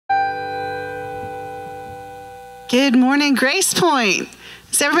Good morning, Grace Point.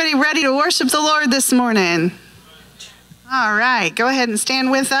 Is everybody ready to worship the Lord this morning? All right, go ahead and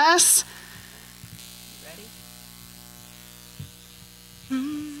stand with us. Ready?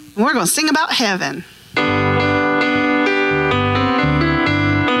 We're going to sing about heaven.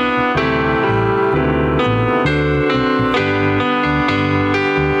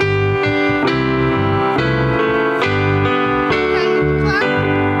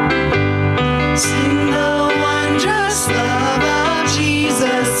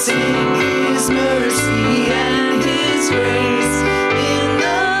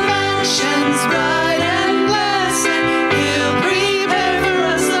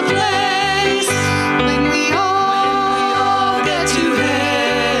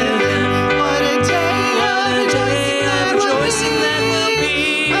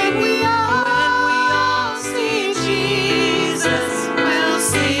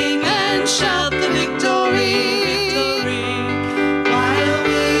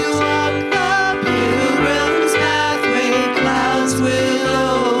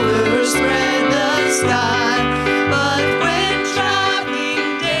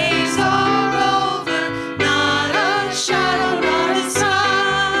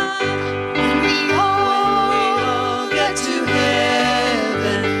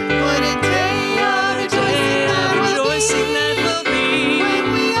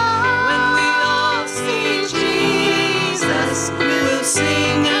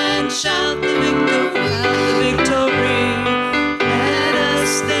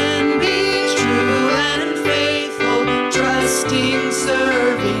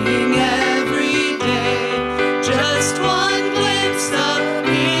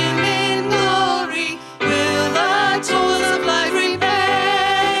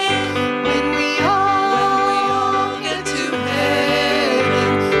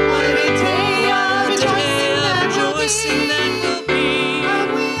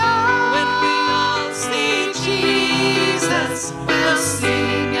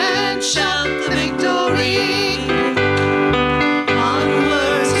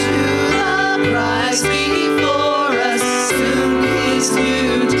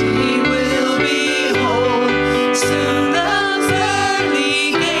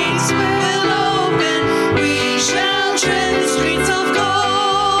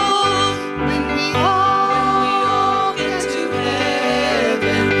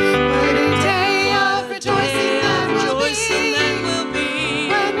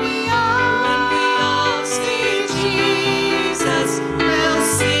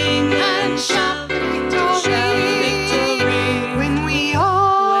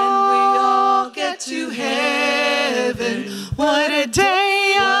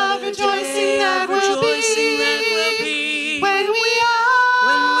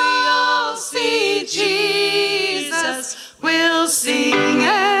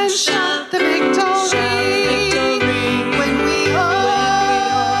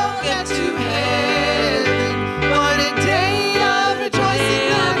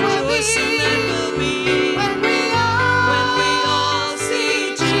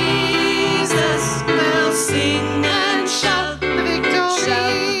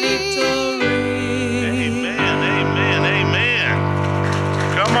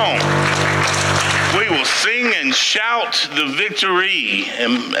 The victory.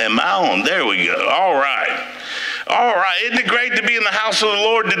 Am I on? There we go. All right. All right. Isn't it great to be in the house of the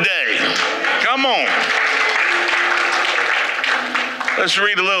Lord today? Come on. Let's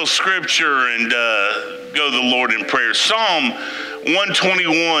read a little scripture and go to the Lord in prayer. Psalm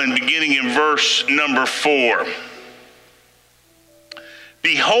 121, beginning in verse number 4.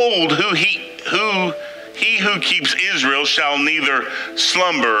 Behold, he who keeps Israel shall neither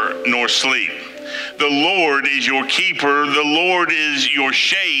slumber nor sleep. The Lord is your keeper. The Lord is your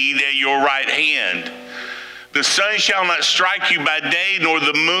shade at your right hand. The sun shall not strike you by day, nor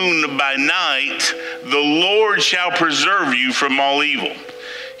the moon by night. The Lord shall preserve you from all evil.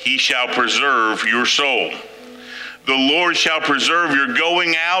 He shall preserve your soul. The Lord shall preserve your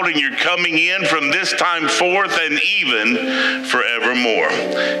going out and your coming in from this time forth and even forevermore.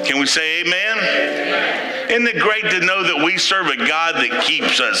 Can we say amen? Amen. Isn't it great to know that we serve a God that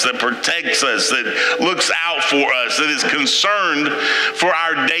keeps us, that protects us, that looks out for us, that is concerned for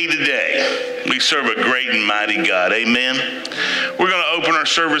our day-to-day? We serve a great and mighty God. Amen. We're going to open our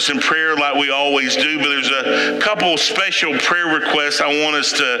service in prayer like we always do, but there's a couple special prayer requests I want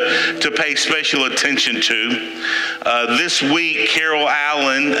us to pay special attention to. This week, Carol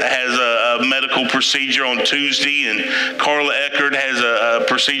Allen has a medical procedure on Tuesday, and Carla Eckert has a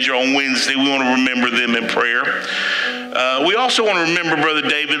procedure on Wednesday. We want to remember them in prayer. We also want to remember Brother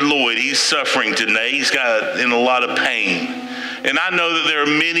David Lloyd. He's suffering today. He's got in a lot of pain. And I know that there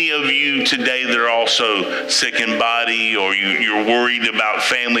are many of you today that are also sick in body, or you're worried about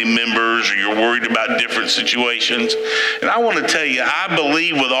family members, or you're worried about different situations. And I want to tell you, I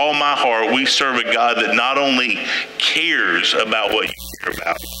believe with all my heart we serve a God that not only cares about what you care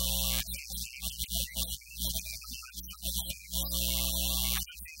about,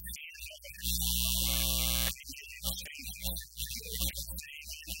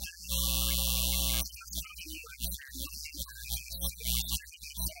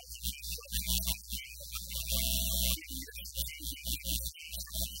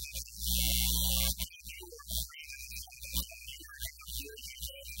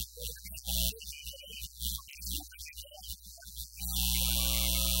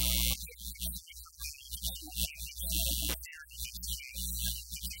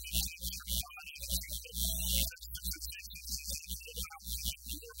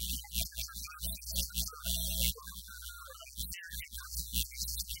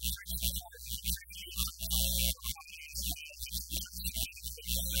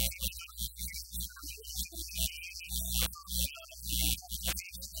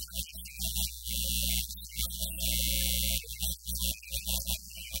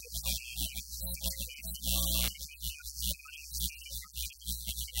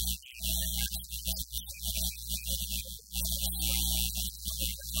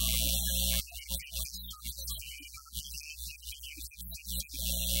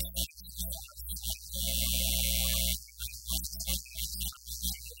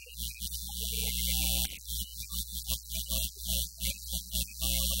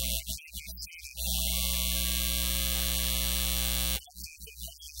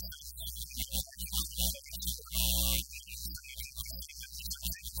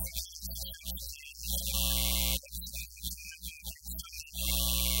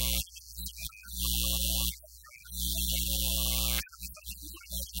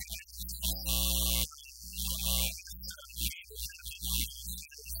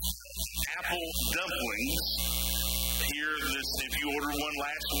 apple dumplings. Here, if you ordered one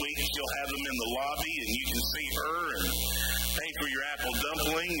last week, she'll have them in the lobby, and you can see her and pay for your apple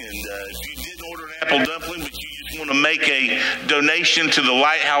dumpling. And if you didn't order an apple dumpling, but you just want to make a donation to the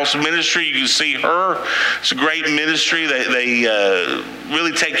Lighthouse Ministry, you can see her. It's a great ministry. They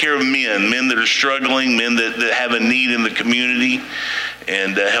really take care of men that are struggling, men that have a need in the community,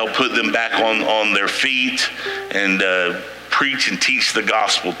 and help put them back on their feet, and preach and teach the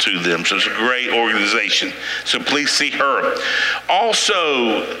gospel to them. So it's a great organization. So please see her.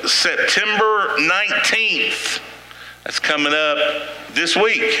 Also, September 19th, that's coming up this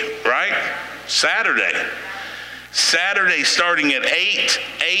week, right? Saturday starting at 8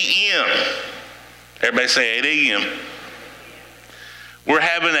 a.m. Everybody say 8 a.m. We're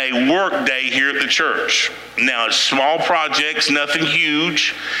having a work day here at the church. Now, it's small projects, nothing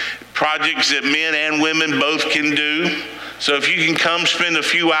huge. Projects that men and women both can do. So if you can come spend a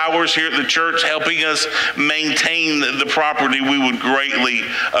few hours here at the church helping us maintain the property, we would greatly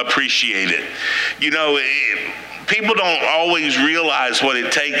appreciate it. You know, people don't always realize what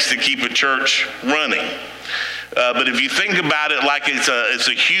it takes to keep a church running. But if you think about it like it's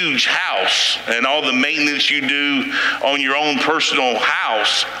a huge house, and all the maintenance you do on your own personal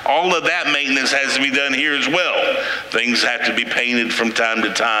house, all of that maintenance has to be done here as well. Things have to be painted from time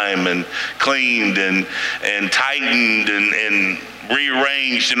to time, and cleaned and tightened and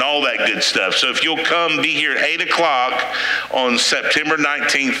rearranged and all that good stuff. So if you'll come, be here at 8 o'clock on September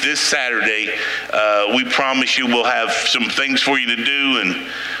 19th, this Saturday, we promise you we'll have some things for you to do, and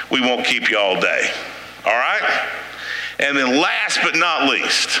we won't keep you all day. All right? And then last but not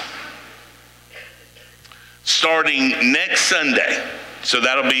least, starting next Sunday, so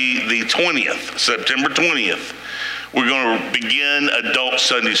that'll be the 20th, September 20th, we're going to begin adult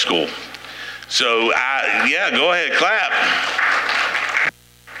Sunday school. So, go ahead, clap.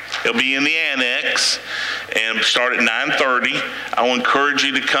 It'll be in the annex and start at 9:30. I will encourage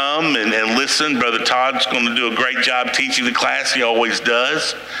you to come and listen. Brother Todd's going to do a great job teaching the class. He always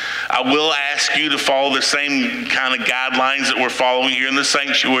does. I will ask you to follow the same kind of guidelines that we're following here in the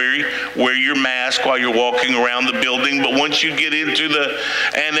sanctuary. Wear your mask while you're walking around the building. But once you get into the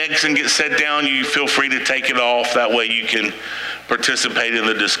annex and get set down, you feel free to take it off. That way you can participate in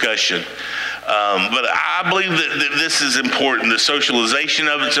the discussion. But I believe that this is important. The socialization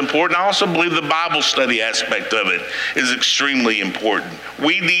of it's important. I also believe the Bible study aspect of it is extremely important.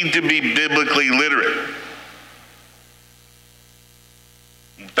 We need to be biblically literate.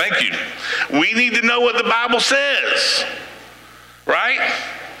 Thank you. We need to know what the Bible says, right?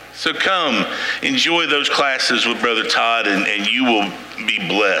 So come, enjoy those classes with Brother Todd, and you will be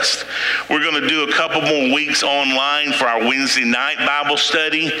blessed. We're going to do a couple more weeks online for our Wednesday night Bible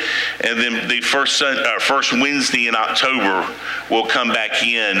study, and then the first Wednesday in October, we'll come back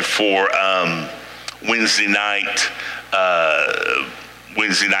in for Wednesday night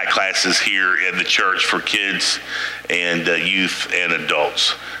classes here at the church for kids and youth and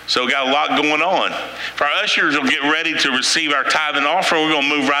adults. So we got a lot going on. If our ushers will get ready to receive our tithe and offering, we're going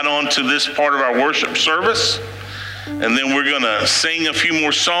to move right on to this part of our worship service. And then we're going to sing a few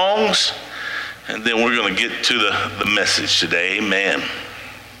more songs. And then we're going to get to the message today. Amen.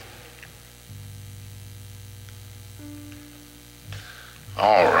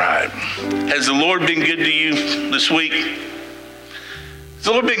 All right. Has the Lord been good to you this week? Has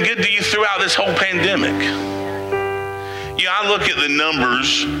the Lord been good to you throughout this whole pandemic? Yeah, I look at the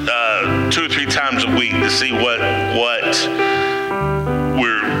numbers 2 or 3 times a week to see what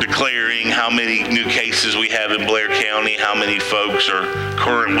we're declaring, how many new cases we have in Blair County, how many folks are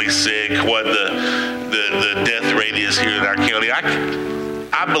currently sick, what the death rate is here in our county.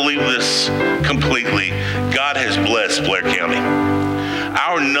 I believe this completely. God has blessed Blair County.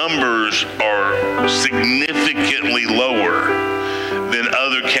 Our numbers are significantly lower than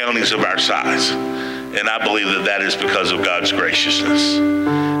other counties of our size. And I believe that is because of God's graciousness.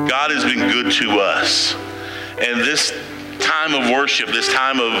 God has been good to us. And this time of worship, this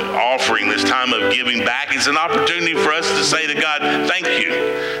time of offering, this time of giving back is an opportunity for us to say to God, thank you.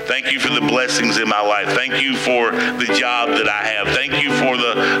 Thank you for the blessings in my life. Thank you for the job that I have. Thank you for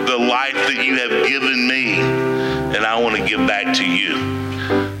the life that you have given me. And I want to give back to you.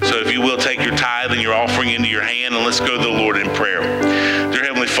 So if you will, take your tithe and your offering into your hand, and let's go to the Lord in prayer. Dear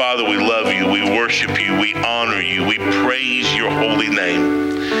Heavenly Father, we love you, we worship you, we honor you, we praise your holy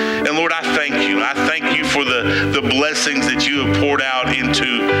name. And Lord, I thank you. I thank you for the blessings that you have poured out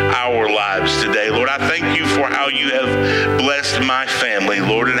into our lives today. Lord, I thank you for how you have blessed my family,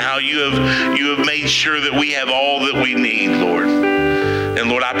 Lord, and how you have made sure that we have all that we need, Lord. And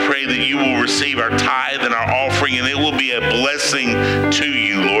Lord, I pray that you will receive our tithe and our offering, and it will be a blessing to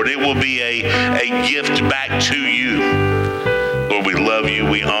you, Lord. It will be a gift back to you. Lord, we love you,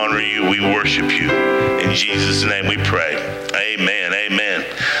 we honor you, we worship you. In Jesus' name we pray. Amen, amen.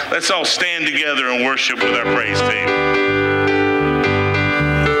 Let's all stand together and worship with our praise team.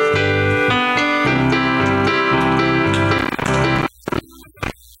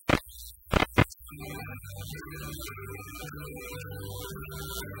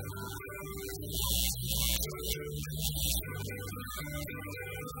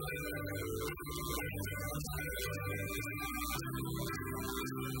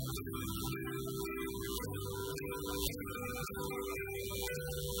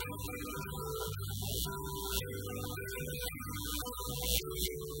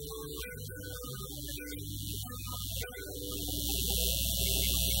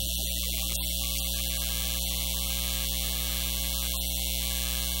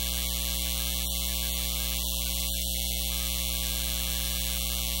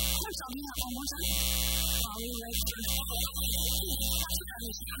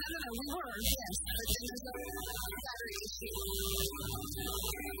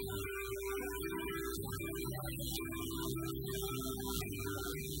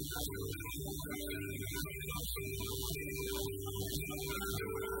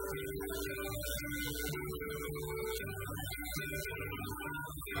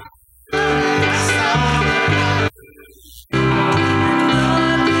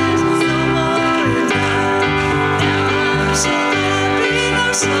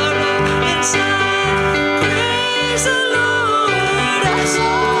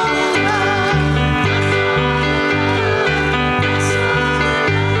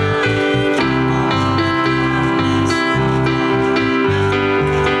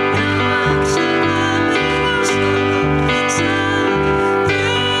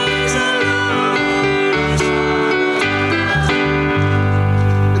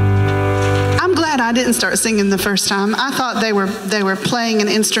 I didn't start singing the first time. I thought they were playing an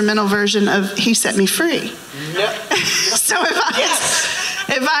instrumental version of "He Set Me Free." Yep. So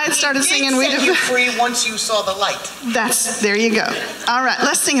if I had started singing, we'd have set you free once you saw the light. There you go. All right,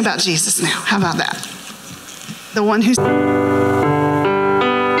 let's sing about Jesus now. How about that? The one who's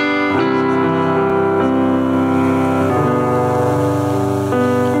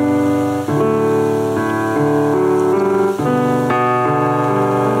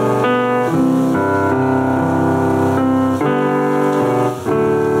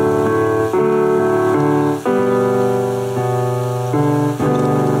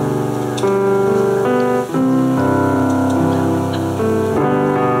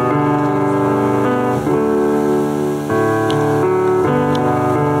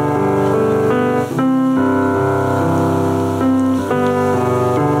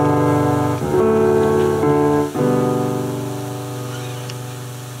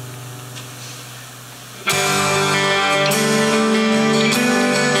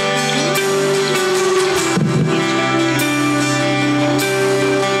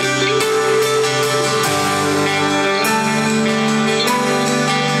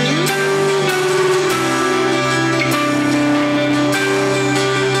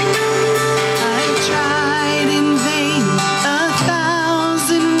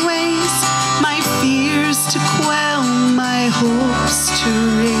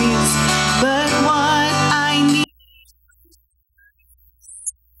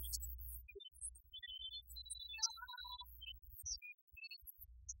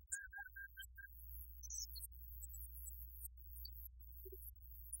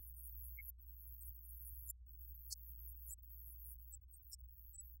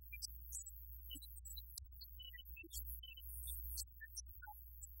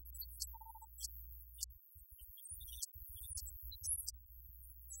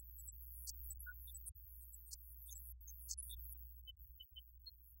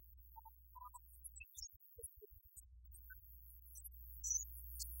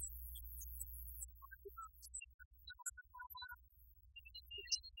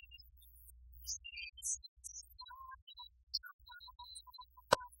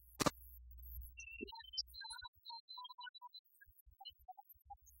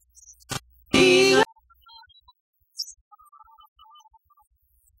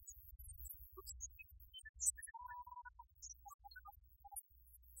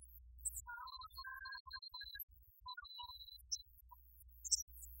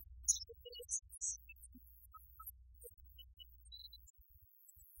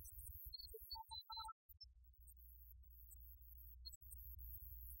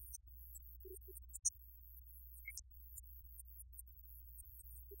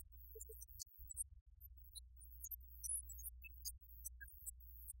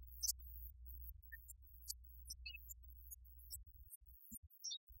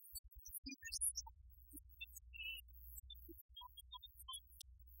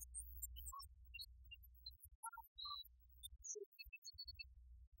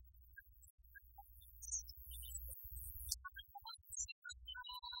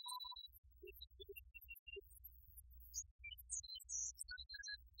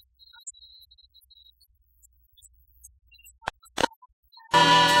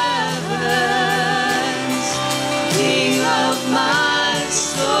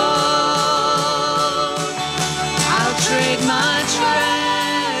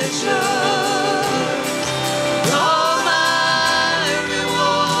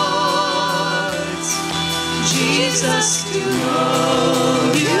Jesus, to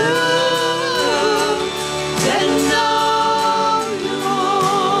know you, then know you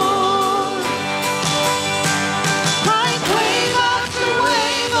more. Like wave after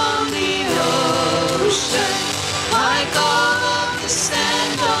wave on the ocean, like all of the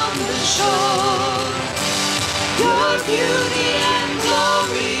sand on the shore, your beauty and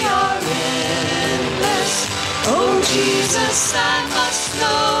glory are endless. Oh Jesus, I must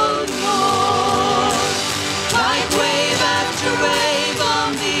know more. Like wave after wave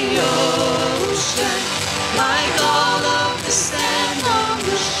on the ocean, like all of the sand on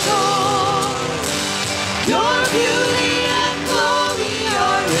the shore, your beauty and glory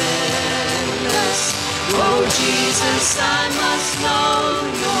are endless. Oh Jesus, I must know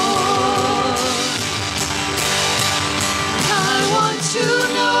more. I want to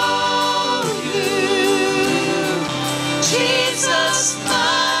know Jesus,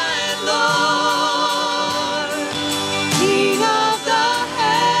 my Lord, King of the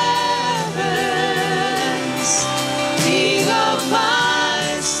heavens, King of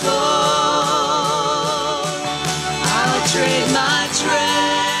my soul. I'll trade my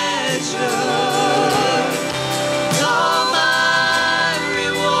treasure, all my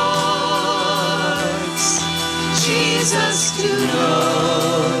rewards, Jesus, to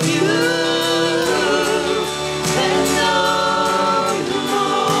know you.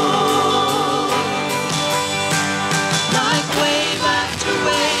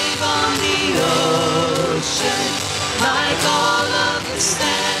 Like all of the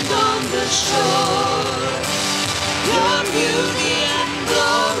sand on the shore, your beauty and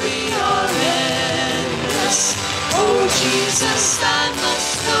glory are endless. Oh Jesus, I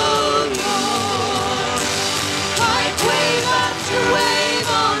must know more. Like wave after wave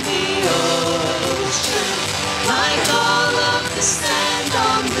on the ocean, like all of the sand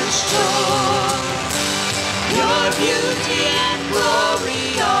on the shore, your beauty and glory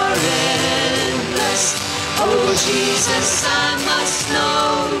are endless. Oh Jesus, I must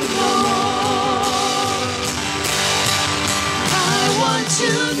know more. I want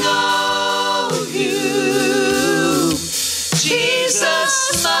to know you, Jesus,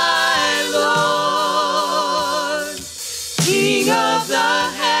 my Lord, King of the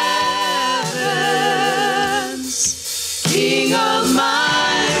heavens, King of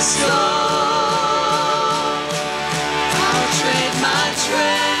my soul. I'll trade my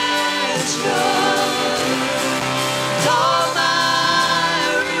treasure, all my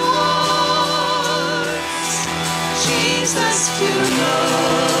rewards, Jesus, to know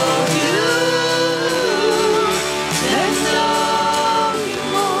you and know you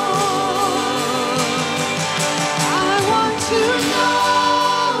more.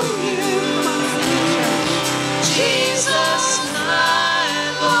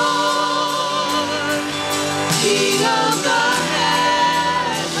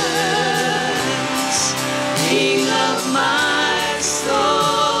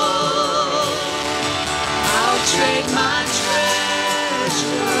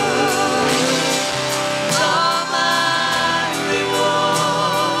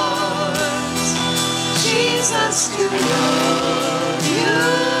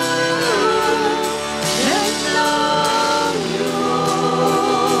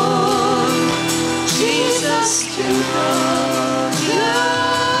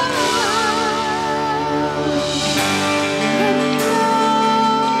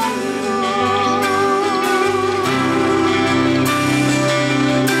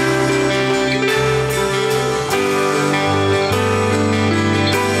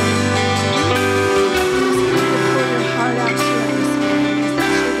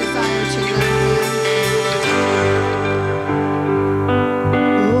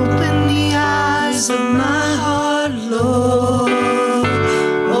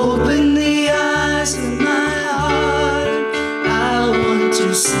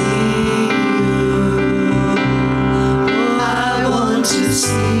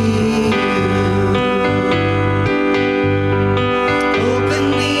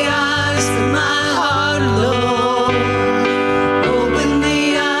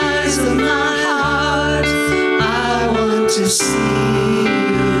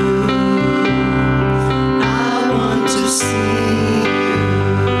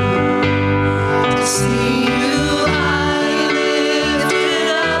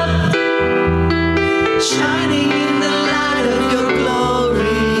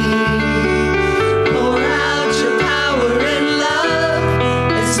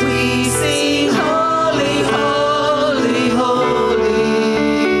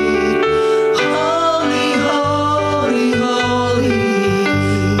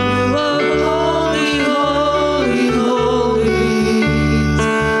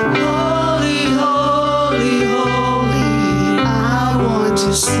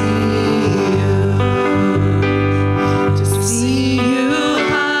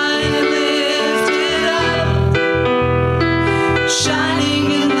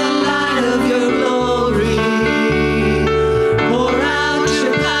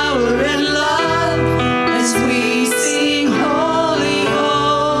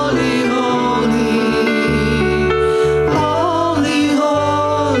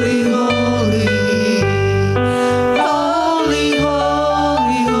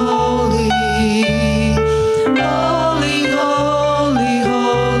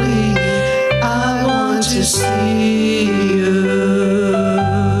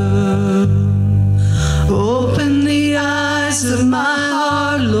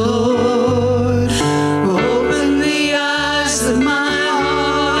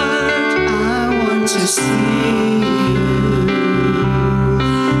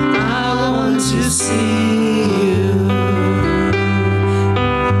 to see you.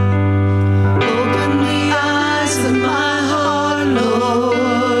 Open the eyes of my heart,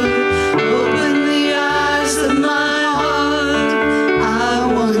 Lord. Open the eyes of my heart.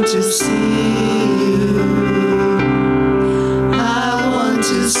 I want to see you. I want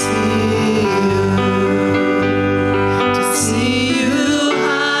to see you. To see you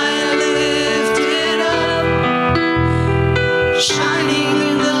high and lifted up, shining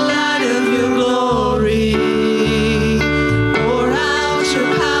in the light of your glory. Pour out your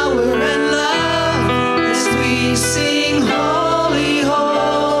power and love as we sing, holy,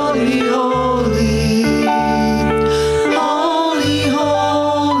 holy, holy. Holy,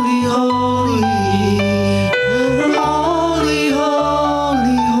 holy, holy. Holy,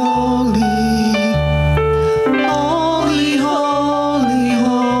 holy, holy. Holy, holy,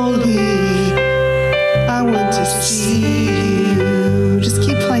 holy. I want to see you. Just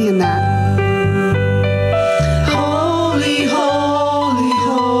keep playing that. Holy, holy,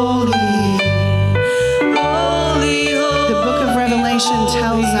 holy. Holy, The book of Revelation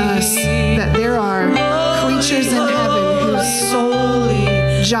tells us that there are creatures in heaven whose sole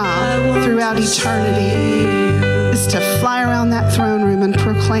job throughout eternity is to fly around that throne room and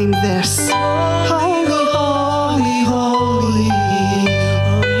proclaim this. Holy, holy, holy.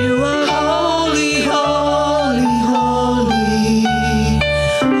 you are holy, holy, holy.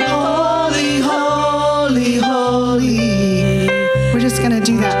 Holy, holy, holy. We're just going to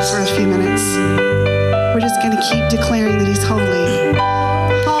do that for a few minutes. We're just going to keep declaring that he's holy.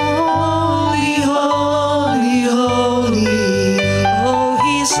 Holy, holy, holy. Oh,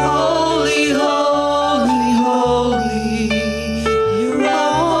 he's holy, holy, holy. You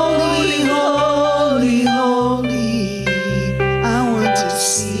are holy, holy, holy. I want to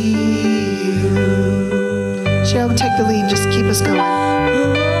see you. Cheryl, take the lead. Just keep us going.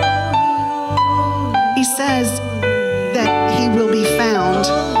 He says that he will be found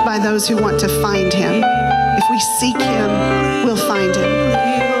by those who want to find him. If we seek him, we'll find him.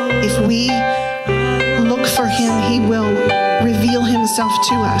 If we look for him, he will reveal himself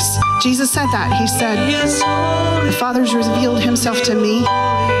to us. Jesus said that. He said, the Father's revealed himself to me,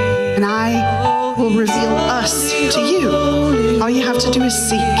 and I will reveal us to you. All you have to do is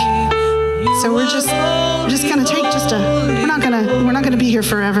seek. So we're just gonna take we're not gonna be here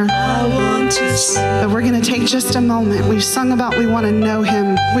forever. But we're gonna take just a moment. We've sung about we want to know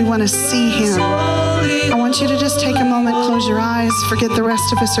him, we want to see him. I want you to just take a moment, close your eyes, forget the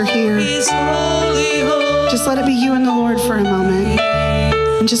rest of us are here. Just let it be you and the Lord for a moment.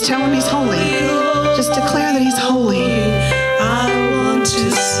 And just tell him he's holy. Just declare that he's holy.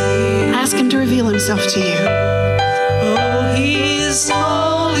 Ask him to reveal himself to you. Oh, he is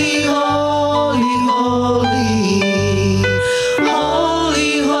holy, holy, holy.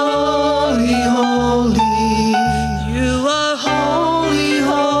 Holy, holy, holy. You are holy,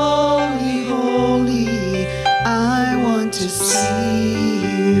 holy, holy. I want to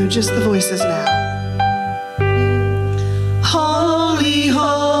see you. Just the voices now. Holy,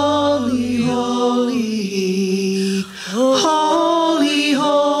 holy, holy. Holy,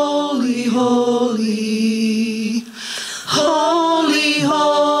 holy, holy. Holy,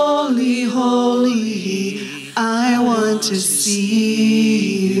 holy, holy. I want to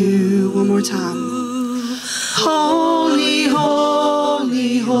see you. One more time. Holy,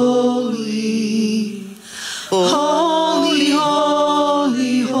 holy, holy. Holy,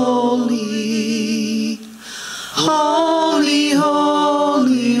 holy, holy. Holy,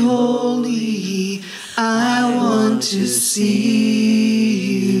 holy, holy. I want to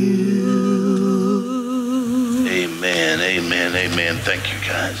see you. Amen, amen, amen. Thank you,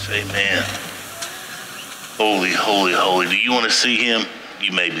 guys. Amen. Holy, holy, holy. Do you want to see him?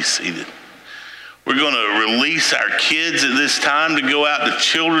 You may be seated. We're going to release our kids at this time to go out to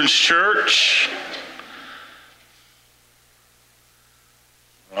Children's Church.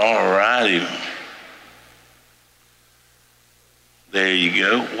 All righty. There you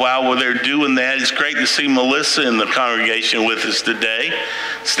go. While they're doing that, it's great to see Melissa in the congregation with us today.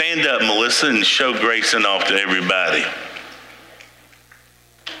 Stand up, Melissa, and show Grayson off to everybody.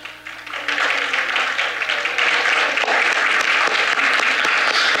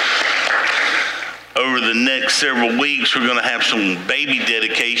 Over the next several weeks, we're going to have some baby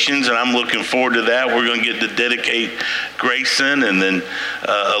dedications, and I'm looking forward to that. We're going to get to dedicate Grayson and then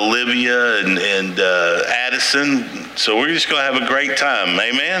Olivia and Addison. So we're just going to have a great time.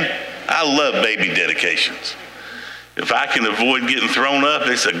 Amen? I love baby dedications. If I can avoid getting thrown up,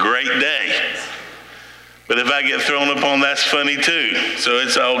 it's a great day. But if I get thrown up on, that's funny too. So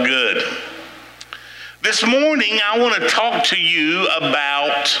it's all good. This morning, I want to talk to you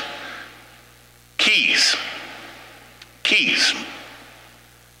about Keys.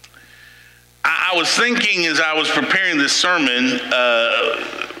 I was thinking as I was preparing this sermon,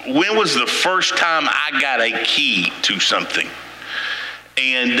 when was the first time I got a key to something?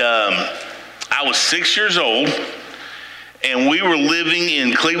 And I was 6 years old, and we were living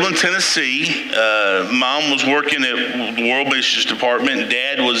in Cleveland, Tennessee. Mom was working at the World Missions Department.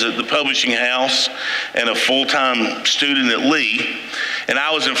 Dad was at the publishing house and a full-time student at Lee. And I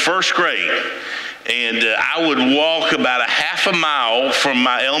was in first grade. And I would walk about a half a mile from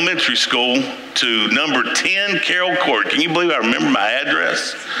my elementary school to number 10 Carroll Court. Can you believe I remember my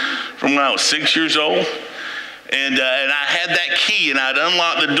address from when I was 6 years old? And I had that key, and I'd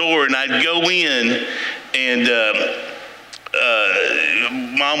unlock the door, and I'd go in, and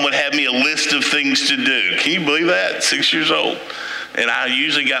Mom would have me a list of things to do. Can you believe that? 6 years old. And I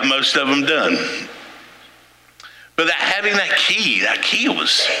usually got most of them done. But having that key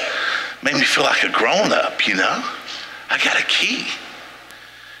made me feel like a grown-up, you know? I got a key.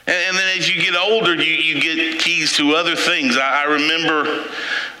 And then as you get older, you get keys to other things. I remember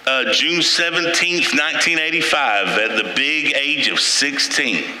June 17th, 1985, at the big age of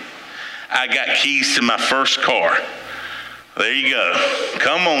 16, I got keys to my first car. There you go.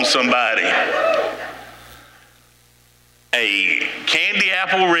 Come on, somebody. A candy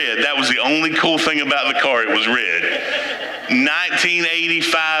apple red. That was the only cool thing about the car. It was red.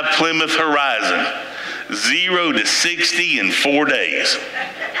 1985 Plymouth Horizon. 0 to 60 in 4 days.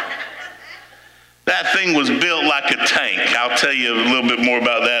 That thing was built like a tank. I'll tell you a little bit more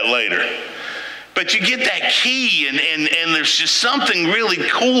about that later. But you get that key, and there's just something really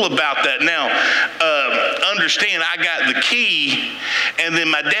cool about that. Now, understand, I got the key, and then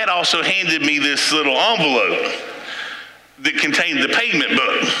my dad also handed me this little envelope that contained the payment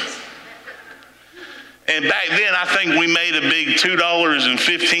book. And back then, I think we made a big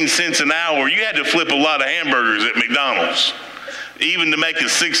 $2.15 an hour. You had to flip a lot of hamburgers at McDonald's, even to make a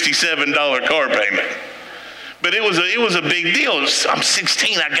 $67 car payment. But it was a big deal. I'm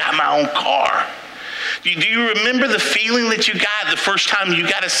 16, I got my own car. Do you remember the feeling that you got the first time you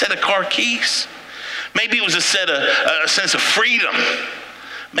got a set of car keys? Maybe it was a sense of freedom.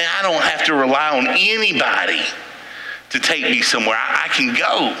 Man, I don't have to rely on anybody to take me somewhere. I can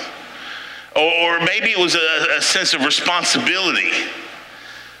go. Or maybe it was a sense of responsibility.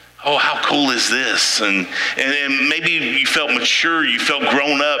 Oh, how cool is this? And maybe you felt mature, you felt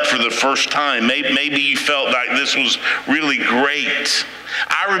grown up for the first time. Maybe you felt like this was really great.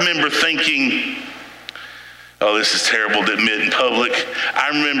 I remember thinking, oh, this is terrible to admit in public. I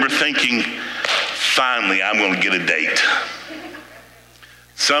remember thinking, finally, I'm going to get a date.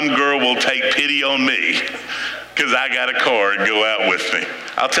 Some girl will take pity on me because I got a car and go out with me.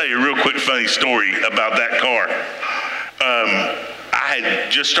 I'll tell you a real quick funny story about that car. I had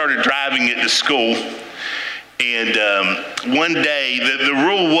just started driving it to school, and one day the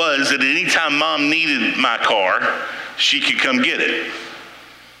rule was that any time Mom needed my car, she could come get it.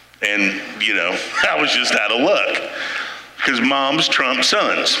 And, you know, I was just out of luck because moms trump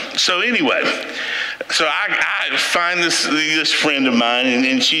sons. So anyway, so I find this friend of mine,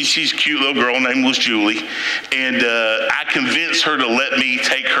 and she's a cute little girl. Her name was Julie. And I convinced her to let me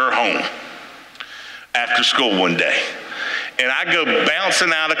take her home after school one day. And I go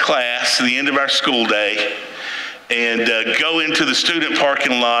bouncing out of class at the end of our school day and go into the student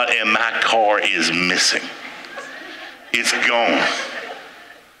parking lot, and my car is missing. It's gone.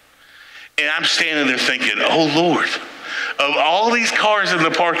 And I'm standing there thinking, oh, Lord, of all these cars in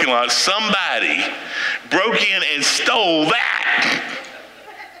the parking lot, somebody broke in and stole that.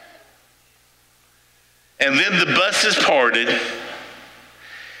 And then the buses parted,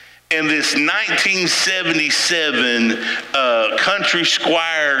 and this 1977 Country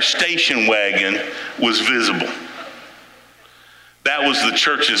Squire station wagon was visible. That was the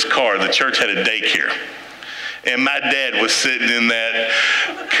church's car. The church had a daycare. And my dad was sitting in that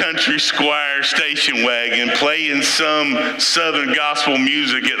Country Squire station wagon playing some Southern gospel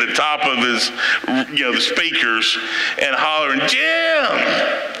music at the top of his, the speakers, and hollering, "Jim!"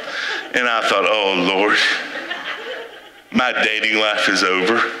 And I thought, oh, Lord, my dating life is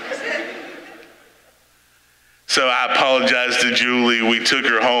over. So I apologized to Julie. We took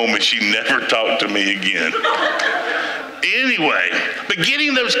her home, and she never talked to me again. Anyway, but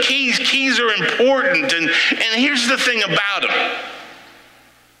getting those keys are important, and here's the thing about them.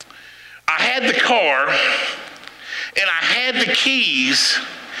 I had the car, and I had the keys,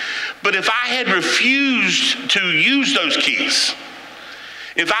 but if I had refused to use those keys,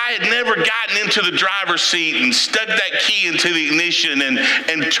 if I had never gotten into the driver's seat and stuck that key into the ignition and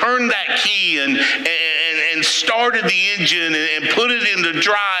turned that key and and started the engine and put it into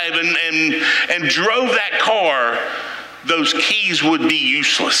drive and drove that car, those keys would be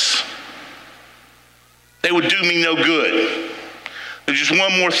useless. They would do me no good. There's just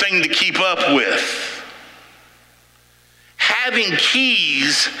one more thing to keep up with. Having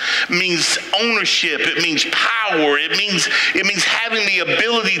keys means ownership. It means power. It means having the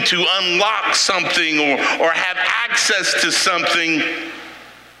ability to unlock something or have access to something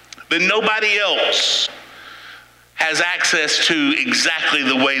that nobody else has access to exactly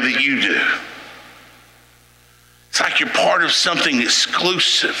the way that you do. It's like you're part of something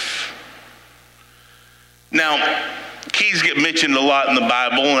exclusive. Now, keys get mentioned a lot in the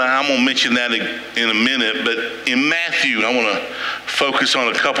Bible, and I'm going to mention that in a minute. But in Matthew, I want to focus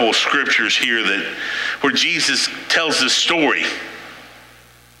on a couple of scriptures here where Jesus tells this story,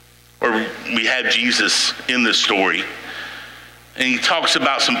 or we have Jesus in this story, and he talks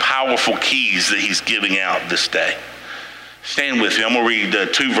about some powerful keys that he's giving out this day. Stand with me. I'm going to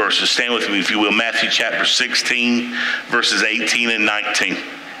read 2 verses. Stand with me, if you will. Matthew chapter 16, verses 18 and 19.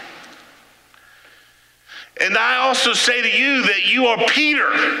 And I also say to you that you are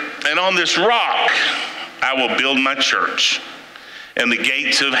Peter, and on this rock I will build my church, and the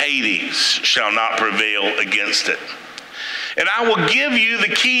gates of Hades shall not prevail against it. And I will give you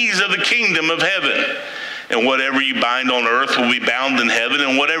the keys of the kingdom of heaven. And whatever you bind on earth will be bound in heaven,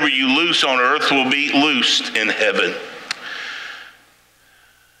 and whatever you loose on earth will be loosed in heaven.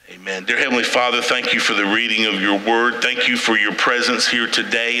 Amen. Dear Heavenly Father, thank you for the reading of your word. Thank you for your presence here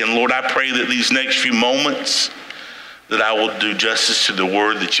today. And Lord, I pray that these next few moments that I will do justice to the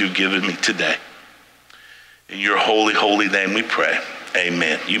word that you've given me today. In your holy, holy name we pray.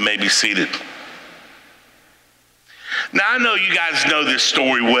 Amen. You may be seated. Now, I know you guys know this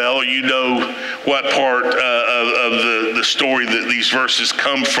story well. You know what part of the story that these verses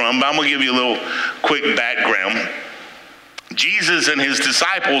come from. But I'm going to give you a little quick background. Jesus and his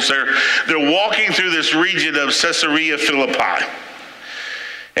disciples, they're walking through this region of Caesarea Philippi.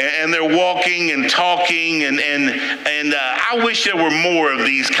 And they're walking and talking, and I wish there were more of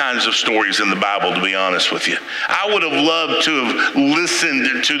these kinds of stories in the Bible, to be honest with you. I would have loved to have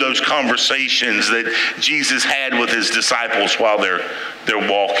listened to those conversations that Jesus had with his disciples while they're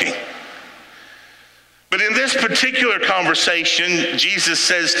walking. But in this particular conversation, Jesus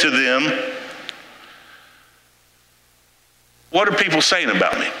says to them, "What are people saying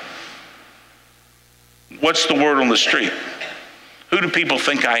about me? What's the word on the street? Who do people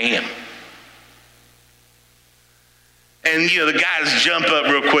think I am?" And, the guys jump up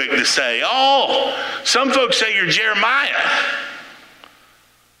real quick to say, "Oh, some folks say you're Jeremiah.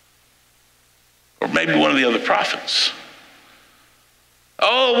 Or maybe one of the other prophets.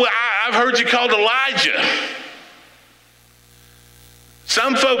 Oh, well, I've heard you called Elijah.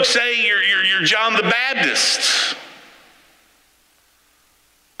 Some folks say you're John the Baptist."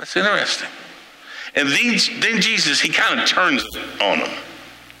 That's interesting. And then Jesus, he kind of turns on them.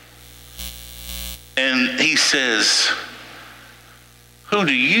 And he says, "Who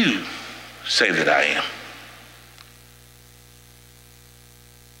do you say that I am?"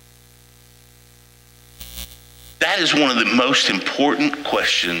 That is one of the most important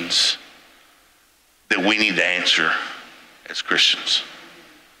questions that we need to answer as Christians.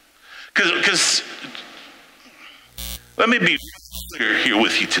 Because let me be clear here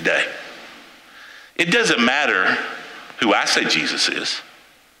with you today. It doesn't matter who I say Jesus is.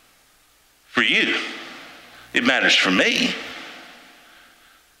 For you, it matters for me.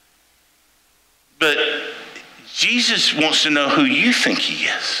 But Jesus wants to know who you think he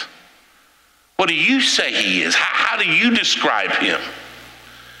is. What do you say he is? How do you describe him?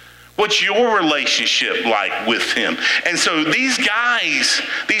 What's your relationship like with him? And so these guys,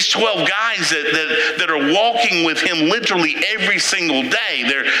 these 12 guys that are walking with him literally every single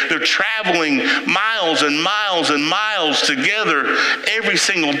day, they're traveling miles and miles and miles together every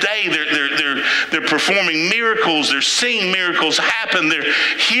single day. They're performing miracles. They're seeing miracles happen. They're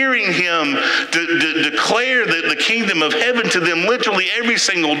hearing him declare the kingdom of heaven to them literally every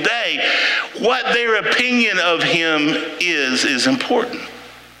single day. What their opinion of him is important.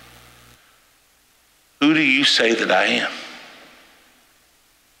 Who do you say that I am?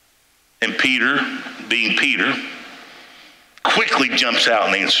 And Peter, being Peter, quickly jumps out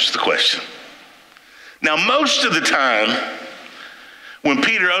and answers the question. Now, most of the time, when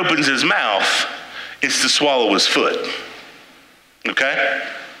Peter opens his mouth, it's to swallow his foot. Okay?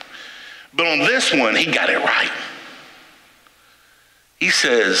 But on this one, he got it right. He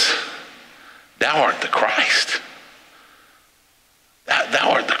says, "Thou art the Christ.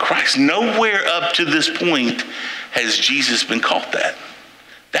 Thou art the Christ." Nowhere up to this point has Jesus been called that.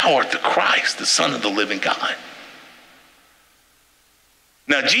 Thou art the Christ, the Son of the living God.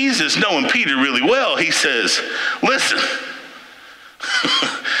 Now, Jesus, knowing Peter really well, he says, listen,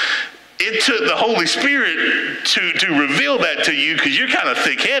 it took the Holy Spirit to reveal that to you because you're kind of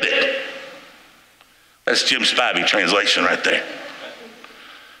thick-headed. That's Jim Spivey translation right there.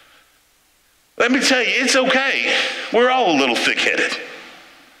 Let me tell you, it's okay. We're all a little thick-headed.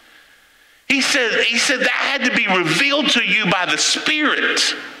 He said that had to be revealed to you by the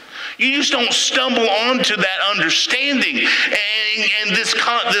Spirit. You just don't stumble onto that understanding and this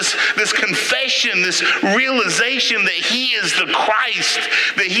confession, this realization that he is the Christ,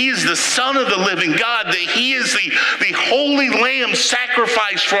 that he is the Son of the living God, that he is the holy lamb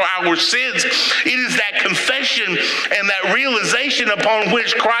sacrificed for our sins. It is that confession and that realization upon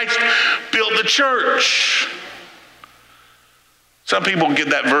which Christ built the church. Some people get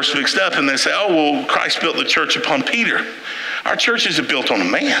that verse mixed up and they say, oh, well, Christ built the church upon Peter. Our church isn't built on a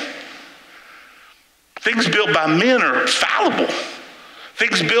man. Things built by men are fallible.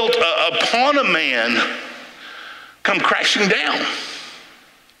 Things built upon a man come crashing down.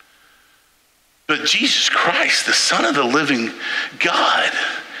 But Jesus Christ, the Son of the living God,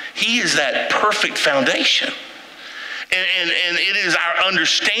 he is that perfect foundation. And it is our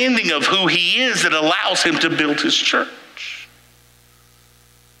understanding of who he is that allows him to build his church.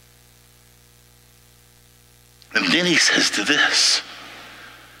 And then he says to this,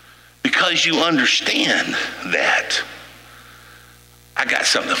 because you understand that, I got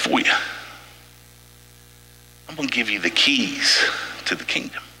something for you. I'm going to give you the keys to the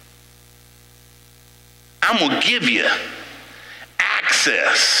kingdom. I'm going to give you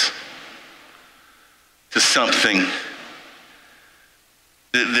access to something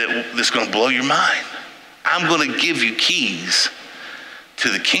that's going to blow your mind. I'm going to give you keys to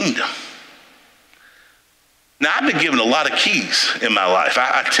the kingdom. Now, I've been given a lot of keys in my life.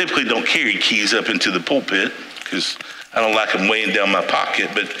 I typically don't carry keys up into the pulpit because I don't like them weighing down my pocket,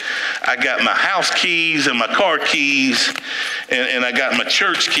 but I got my house keys and my car keys, and I got my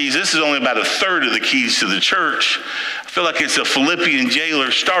church keys. This is only about a third of the keys to the church. I feel like it's a Philippian jailer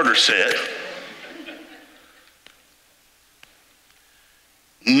starter set.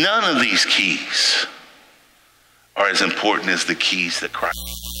 None of these keys are as important as the keys that Christ.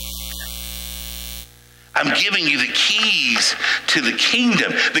 I'm giving you the keys to the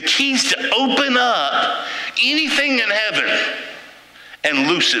kingdom, the keys to open up anything in heaven and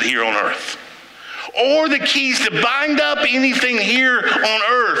loose it here on earth. Or the keys to bind up anything here on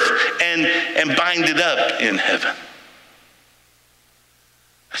earth and bind it up in heaven.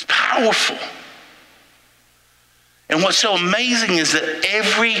 That's powerful. And what's so amazing is that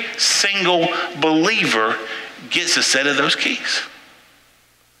every single believer gets a set of those keys.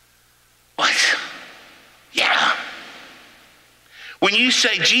 What? Yeah. When you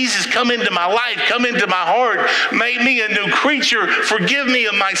say, Jesus, come into my life, come into my heart, make me a new creature, forgive me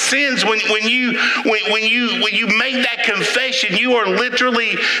of my sins, when you make that confession, you are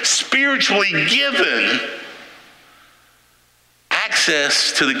literally spiritually given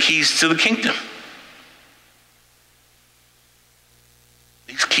access to the keys to the kingdom.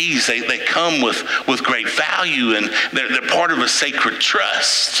 These keys, they come with great value, and they're part of a sacred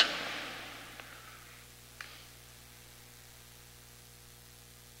trust.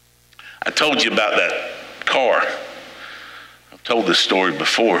 I told you about that car. I've told this story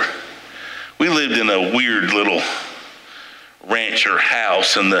before. We lived in a weird little rancher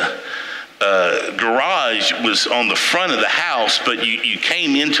house, and the garage was on the front of the house, but you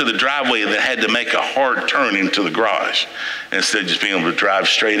came into the driveway and then had to make a hard turn into the garage instead of just being able to drive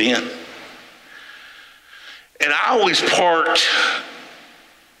straight in. And I always parked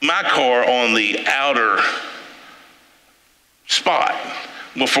my car on the outer spot.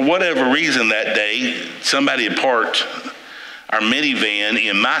 Well, for whatever reason that day, somebody had parked our minivan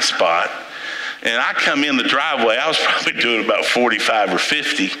in my spot, and I come in the driveway. I was probably doing about 45 or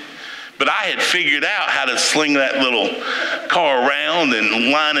 50, but I had figured out how to sling that little car around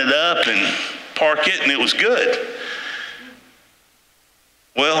and line it up and park it, and it was good.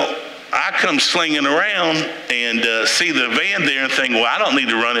 Well, I come slinging around and see the van there and think, well, I don't need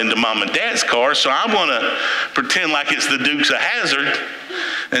to run into Mom and Dad's car, so I'm going to pretend like it's the Dukes of Hazzard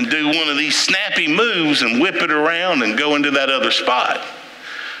and do one of these snappy moves and whip it around and go into that other spot.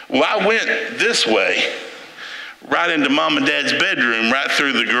 Well, I went this way, right into Mom and Dad's bedroom, right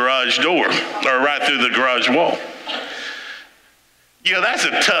through the garage door, or right through the garage wall. You know, that's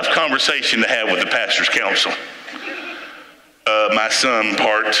a tough conversation to have with the pastor's council. My son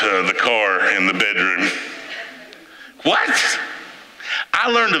parked the car in the bedroom. What? I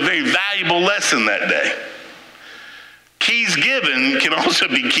learned a very valuable lesson that day. Keys given can also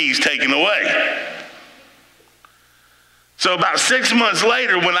be keys taken away. So about 6 months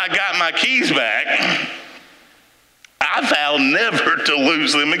later, when I got my keys back, I vowed never to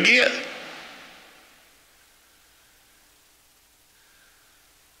lose them again.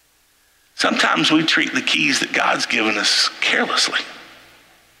 Sometimes we treat the keys that God's given us carelessly.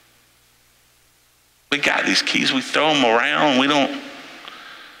 We got these keys, we throw them around,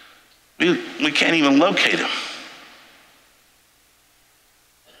 we can't even locate them.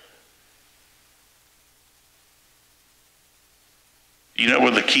 You know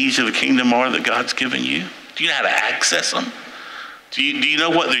where the keys of the kingdom are that God's given you? Do you know how to access them? Do you know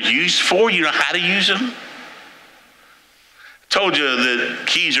what they're used for? You know how to use them? I told you that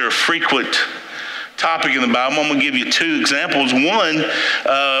keys are a frequent topic in the Bible. I'm going to give you two examples. One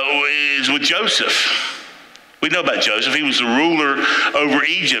is with Joseph. We know about Joseph. He was the ruler over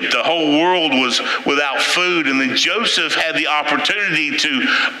Egypt. The whole world was without food. And then Joseph had the opportunity to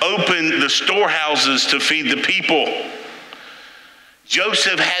open the storehouses to feed the people.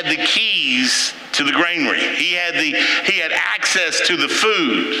 Joseph had the keys to the granary. He had access to the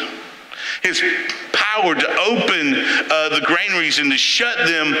food. His power to open the granaries and to shut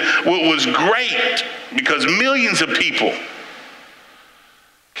them was great because millions of people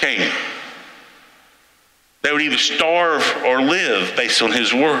came. They would either starve or live based on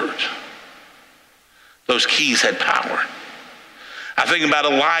his word. Those keys had power. I think about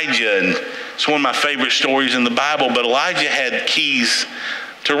Elijah, and it's one of my favorite stories in the Bible, but Elijah had keys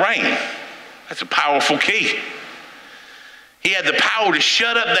to rain. That's a powerful key. He had the power to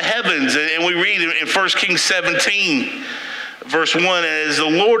shut up the heavens, and we read in 1 Kings 17, verse 1, as the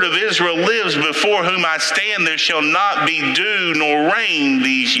Lord of Israel lives before whom I stand, there shall not be dew nor rain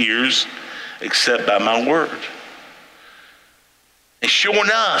these years, except by my word. And sure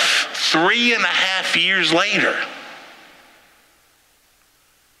enough, 3.5 years later,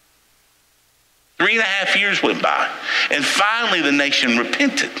 3.5 years went by, and finally the nation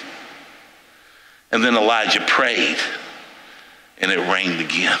repented. And then Elijah prayed, and it rained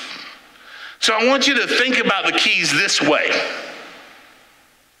again. So I want you to think about the keys this way.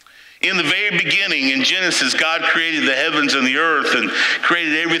 In the very beginning, in Genesis, God created the heavens and the earth and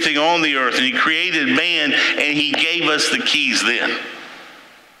created everything on the earth, and he created man, and he gave us the keys then.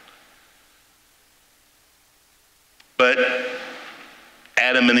 But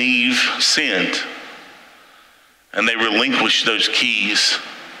Adam and Eve sinned, and they relinquished those keys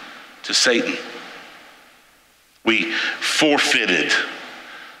to Satan. We forfeited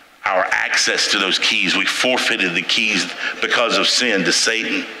our access to those keys. We forfeited the keys because of sin to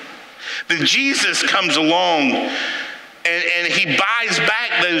Satan. Then Jesus comes along and he buys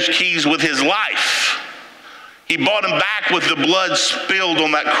back those keys with his life. He bought them back with the blood spilled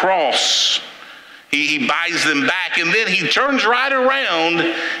on that cross. He buys them back, and then he turns right around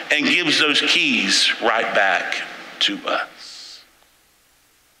and gives those keys right back to us.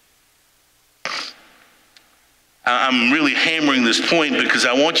 I'm really hammering this point because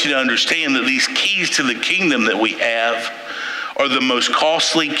I want you to understand that these keys to the kingdom that we have are the most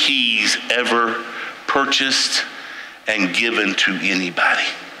costly keys ever purchased and given to anybody.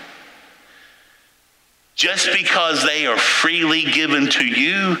 Just because they are freely given to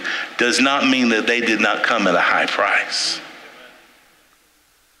you does not mean that they did not come at a high price.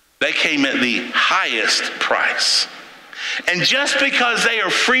 They came at the highest price. And just because they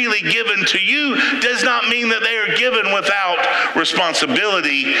are freely given to you does not mean that they are given without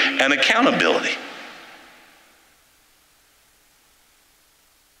responsibility and accountability.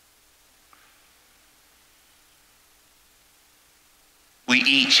 We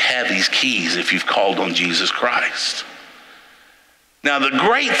each have these keys if you've called on Jesus Christ. Now, the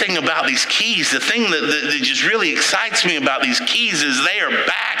great thing about these keys, the thing that just really excites me about these keys is they are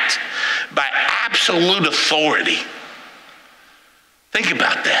backed by absolute authority. Think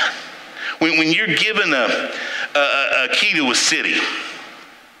about that. When you're given a key to a city,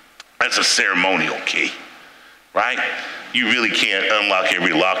 that's a ceremonial key, right? You really can't unlock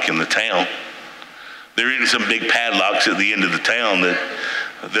every lock in the town. There isn't some big padlocks at the end of the town that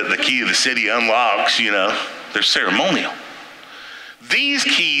the key of the city unlocks, you know. They're ceremonial. These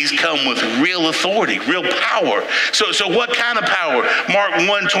keys come with real authority, real power. So what kind of power? Mark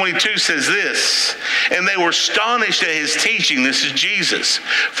 1:22 says this, and they were astonished at his teaching. This is Jesus.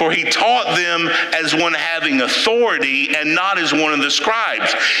 For he taught them as one having authority and not as one of the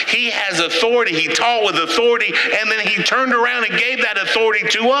scribes. He has authority. He taught with authority, and then he turned around and gave that authority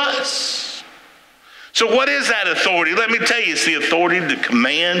to us. So what is that authority? Let me tell you, it's the authority to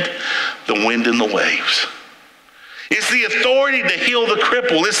command the wind and the waves. It's the authority to heal the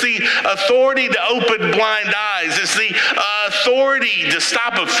cripple. It's the authority to open blind eyes. It's the authority to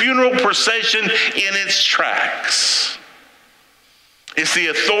stop a funeral procession in its tracks. It's the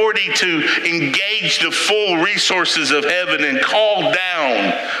authority to engage the full resources of heaven and call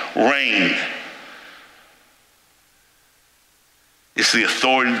down rain. It's the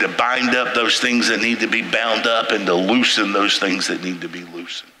authority to bind up those things that need to be bound up and to loosen those things that need to be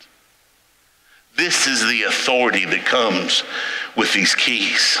loosened. This is the authority that comes with these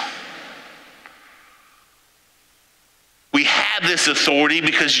keys. We have this authority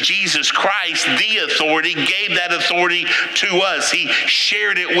because Jesus Christ, the authority, gave that authority to us. He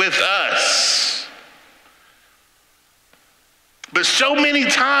shared it with us. But so many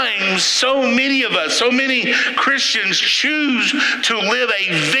times, so many of us, so many Christians choose to live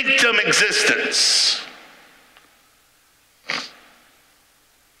a victim existence.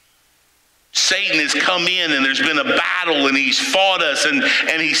 Satan has come in and there's been a battle and he's fought us and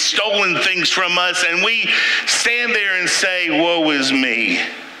he's stolen things from us, and we stand there and say, woe is me,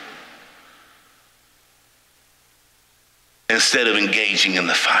 instead of engaging in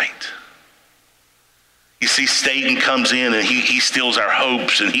the fight. You see, Satan comes in and he steals our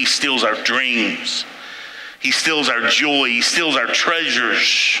hopes and he steals our dreams. He steals our joy. He steals our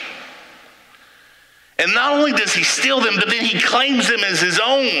treasures. And not only does he steal them, but then he claims them as his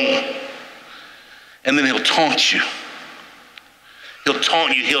own. And then he'll taunt you. He'll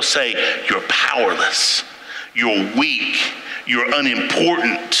taunt you. He'll say, you're powerless. You're weak. You're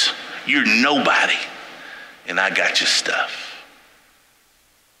unimportant. You're nobody. And I got your stuff.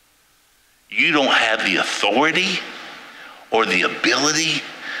 You don't have the authority or the ability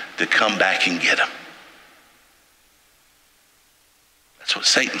to come back and get them. That's what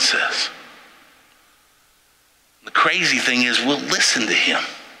Satan says. The crazy thing is we'll listen to him.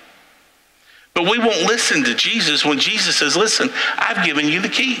 But we won't listen to Jesus when Jesus says, listen, I've given you the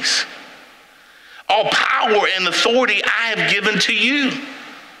keys. All power and authority I have given to you.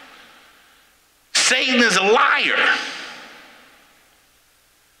 Satan is a liar.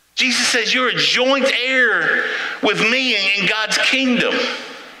 Jesus says you're a joint heir with me in God's kingdom.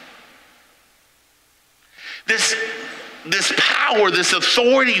 This power, this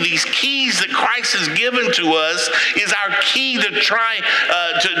authority, these keys that Christ has given to us is our key to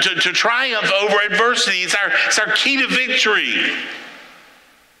triumph over adversity. It's our key to victory.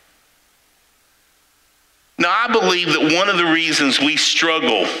 Now, I believe that one of the reasons we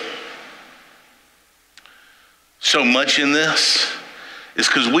struggle so much in this is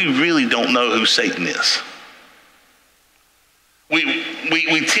because we really don't know who Satan is.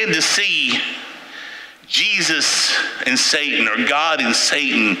 We tend to see Jesus and Satan, or God and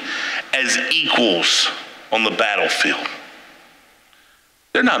Satan, as equals on the battlefield.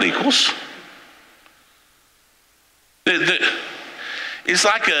 They're not equals. It's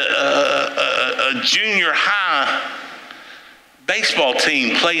like a junior high baseball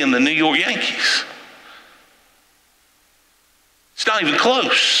team playing the New York Yankees. It's not even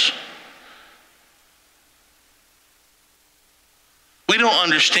close. We don't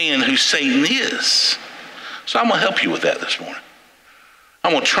understand who Satan is. So I'm going to help you with that this morning.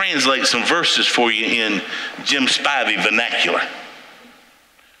 I'm going to translate some verses for you in Jim Spivey vernacular.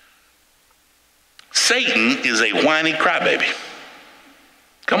 Satan is a whiny crybaby.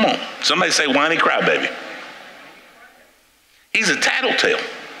 Come on, somebody say whiny crybaby. He's a tattletale.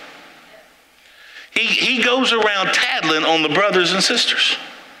 He goes around tattling on the brothers and sisters.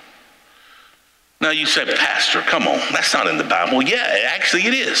 Now you say, Pastor, come on, that's not in the Bible. Yeah, actually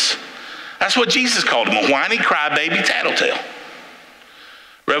it is. That's what Jesus called him, a whiny crybaby tattletale.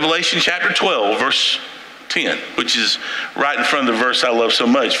 Revelation chapter 12, verse 10, which is right in front of the verse I love so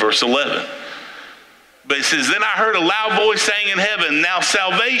much, verse 11. But it says, then I heard a loud voice saying in heaven, now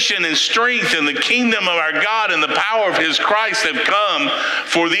salvation and strength and the kingdom of our God and the power of his Christ have come,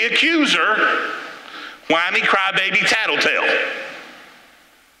 for the accuser, whiny crybaby tattletale.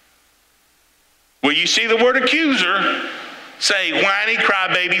 When you see the word accuser, say whiny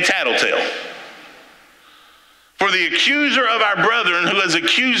crybaby tattletale. For the accuser of our brethren who has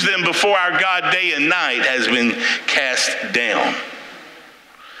accused them before our God day and night has been cast down.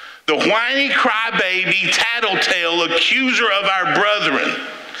 The whiny crybaby tattletale accuser of our brethren.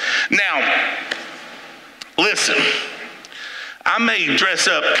 Now, listen, I may dress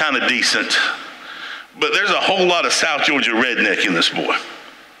up kind of decent, but there's a whole lot of South Georgia redneck in this boy.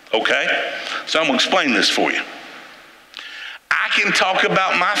 Okay? So I'm going to explain this for you. I can talk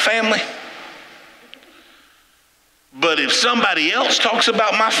about my family, but if somebody else talks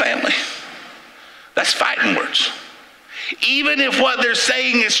about my family, that's fighting words. Even if what they're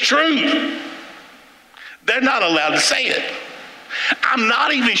saying is true, They're not allowed to say it. I'm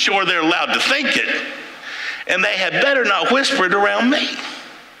not even sure they're allowed to think it. And they had better not whisper it around me.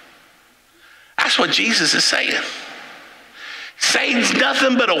 That's what Jesus is saying. Satan's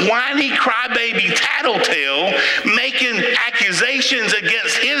nothing but a whiny, crybaby tattletale making accusations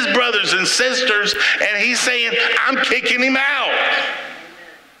against his brothers and sisters, and he's saying, I'm kicking him out.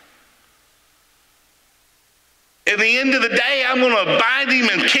 At the end of the day, I'm going to bind him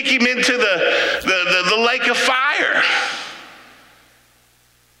and kick him into the lake of fire.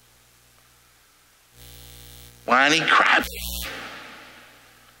 Whiny, crybaby.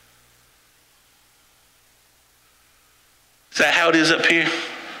 Is that how it is up here?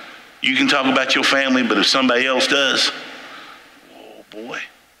 You can talk about your family, but if somebody else does, oh boy.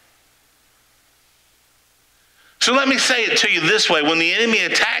 So let me say it to you this way. When the enemy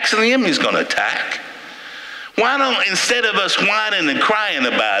attacks, and the enemy's going to attack, why don't, instead of us whining and crying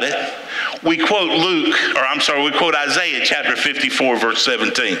about it, we quote Isaiah chapter 54, verse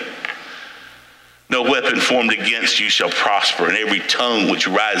 17. No weapon formed against you shall prosper, and every tongue which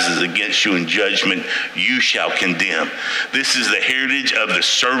rises against you in judgment you shall condemn. This is the heritage of the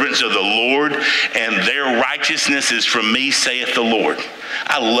servants of the Lord, and their righteousness is from me, saith the Lord.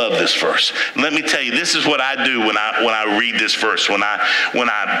 I love this verse. Let me tell you, this is what I do when I read this verse, when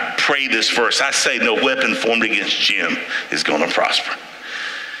I pray this verse. I say, no weapon formed against Jim is going to prosper.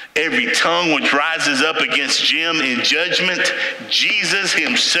 Every tongue which rises up against Jim in judgment, Jesus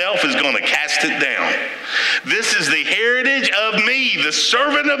himself is going to cast it down. This is the heritage of me, the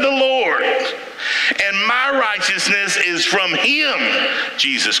servant of the Lord, and my righteousness is from him,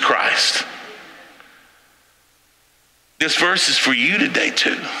 Jesus Christ. This verse is for you today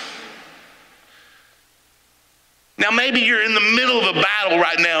too. Now maybe you're in the middle of a battle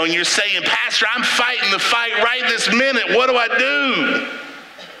right now and you're saying, Pastor, I'm fighting the fight right this minute. What do I do?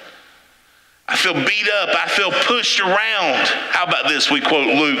 I feel beat up. I feel pushed around. How about this? We quote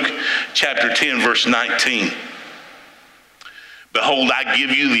Luke chapter 10, verse 19. Behold, I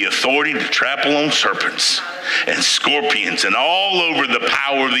give you the authority to trample on serpents and scorpions and all over the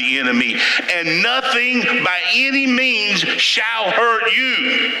power of the enemy, and nothing by any means shall hurt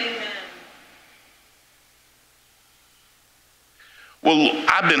you. Well,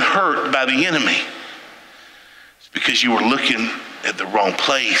 I've been hurt by the enemy. It's because you were looking at the wrong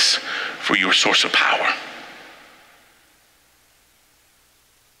place for your source of power.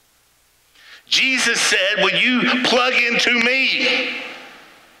 Jesus said, when you plug into me,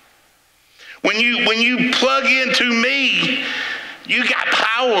 when you plug into me, you got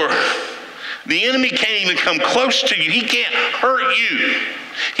power. The enemy can't even come close to you. He can't hurt you.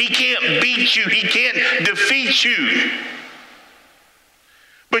 He can't beat you. He can't defeat you.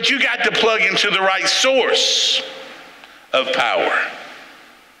 But you got to plug into the right source of power.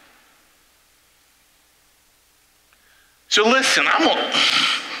 So listen,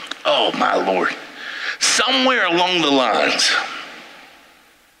 oh my Lord, somewhere along the lines,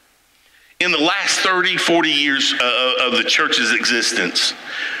 in the last 30, 40 years of the church's existence,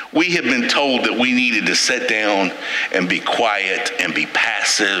 we have been told that we needed to sit down and be quiet and be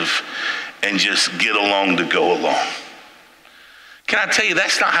passive and just get along to go along. Can I tell you,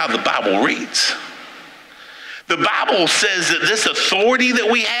 that's not how the Bible reads. The Bible says that this authority that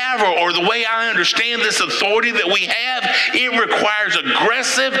we have, or the way I understand this authority that we have, it requires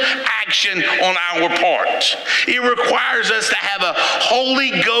aggressive action on our part. It requires us to have a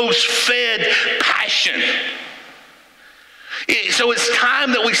Holy Ghost-fed passion. So it's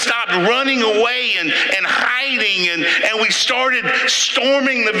time that we stopped running away and hiding and we started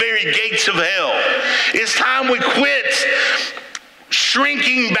storming the very gates of hell. It's time we quit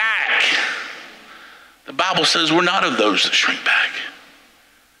shrinking back. The Bible says we're not of those that shrink back.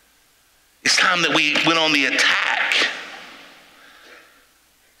 It's time that we went on the attack.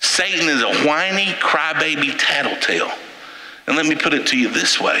 Satan is a whiny, crybaby tattletale. And let me put it to you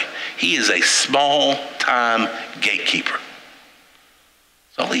this way. He is a small-time gatekeeper.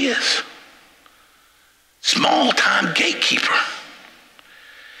 That's all he is. Small-time gatekeeper.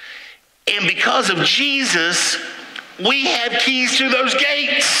 And because of Jesus, we have keys to those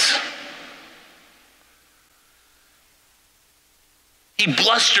gates. He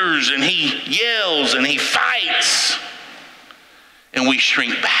blusters and he yells and he fights, and we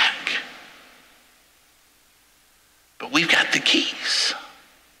shrink back. But we've got the keys.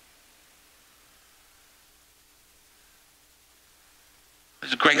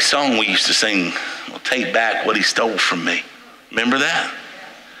 There's a great song we used to sing, "I'll take back what he stole from me." Remember that?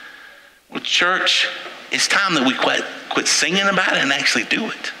 Well, church, it's time that we quit singing about it and actually do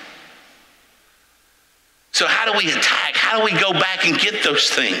it. So how do we attack? How do we go back and get those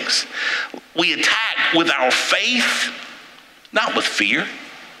things? We attack with our faith, not with fear.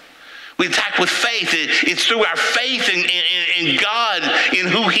 We attack with faith. It's through our faith in God, in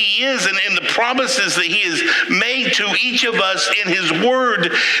who he is, and in the promises that he has made to each of us in his word,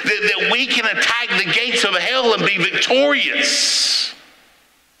 that we can attack the gates of hell and be victorious.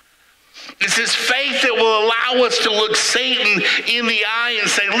 It's this faith that will allow us to look Satan in the eye and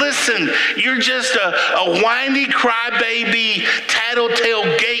say, listen, you're just a whiny crybaby,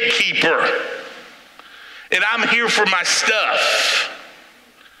 tattletale gatekeeper, and I'm here for my stuff.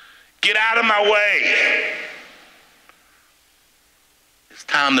 Get out of my way. It's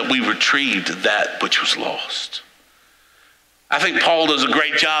time that we retrieved that which was lost. I think Paul does a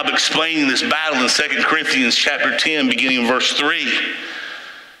great job explaining this battle in 2 Corinthians chapter 10, beginning in verse 3.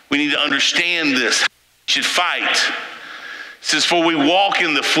 We need to understand this. We should fight. It says, for we walk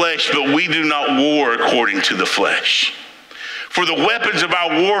in the flesh, but we do not war according to the flesh. For the weapons of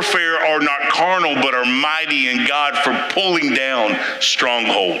our warfare are not carnal, but are mighty in God for pulling down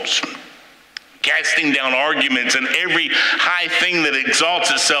strongholds, casting down arguments and every high thing that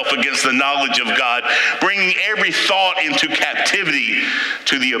exalts itself against the knowledge of God, bringing every thought into captivity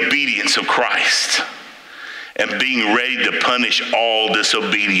to the obedience of Christ, and being ready to punish all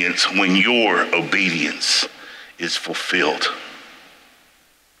disobedience when your obedience is fulfilled.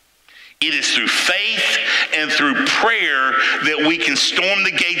 It is through faith and through prayer that we can storm the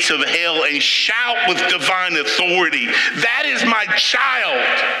gates of hell and shout with divine authority, that is my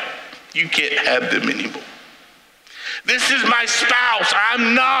child. You can't have them anymore. This is my spouse.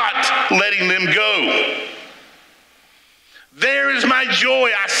 I'm not letting them go. There is my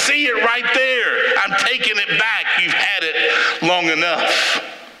joy. I see it right there. I'm taking it back. You've had it long enough.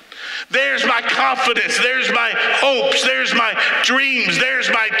 There's my confidence. There's my hopes. There's my dreams. There's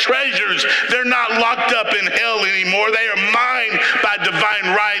my treasures. They're not locked up in hell anymore. They are mine by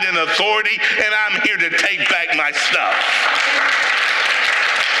divine right and authority, and I'm here to take back my stuff.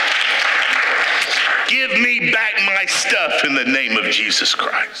 Give me back my stuff in the name of Jesus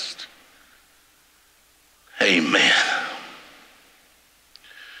Christ. Amen.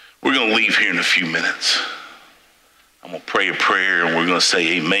 We're going to leave here in a few minutes. I'm going to pray a prayer, and we're going to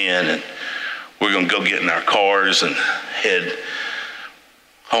say amen, and we're going to go get in our cars and head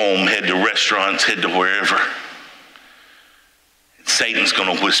home, head to restaurants, head to wherever. And Satan's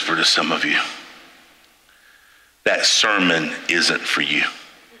going to whisper to some of you, that sermon isn't for you.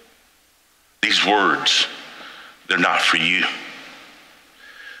 These words, they're not for you.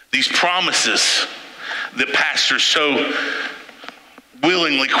 These promises that Pastor so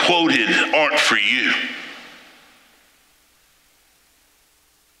willingly quoted aren't for you.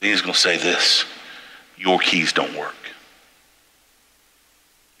 Then he's going to say this, your keys don't work.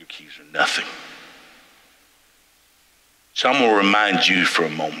 Your keys are nothing. So I'm going to remind you for a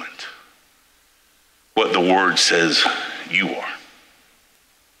moment what the word says you are.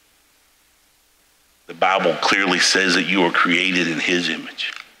 The Bible clearly says that you are created in his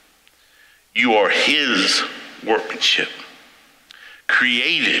image. You are his workmanship,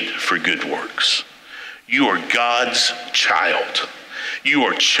 created for good works. You are God's child. You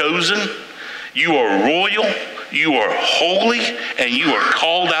are chosen, you are royal, you are holy, and you are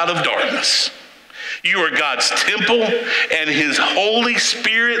called out of darkness. You are God's temple, and his Holy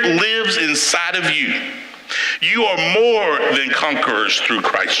Spirit lives inside of you. You are more than conquerors through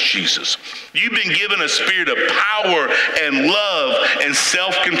Christ Jesus. You've been given a spirit of power and love and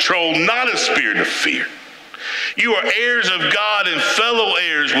self-control, not a spirit of fear. You are heirs of God and fellow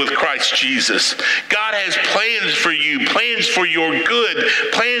heirs with Christ Jesus. God has plans for you, plans for your good,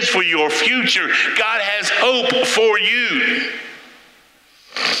 plans for your future. God has hope for you.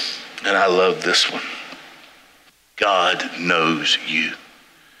 And I love this one. God knows you.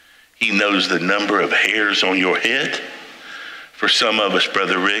 He knows the number of hairs on your head. For some of us,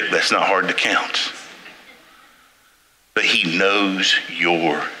 Brother Rick, that's not hard to count. But he knows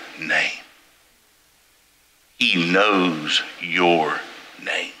your name. He knows your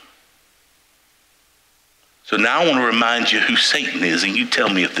name. So now I want to remind you who Satan is, and you tell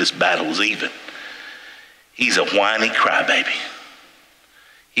me if this battle is even. He's a whiny crybaby.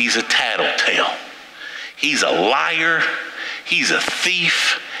 He's a tattletale. He's a liar. He's a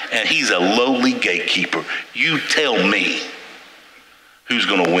thief. And he's a lowly gatekeeper. You tell me who's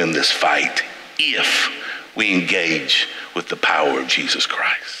going to win this fight if we engage with the power of Jesus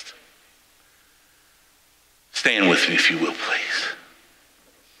Christ. Stand with me if you will, please.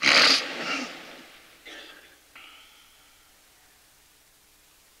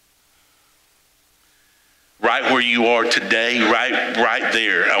 right where you are today, right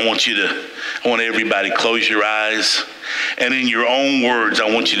there, I want everybody to close your eyes. And in your own words, I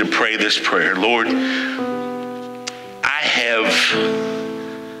want you to pray this prayer. Lord, I have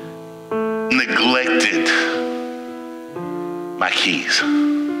neglected my keys.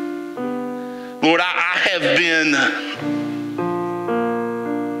 Lord, I have been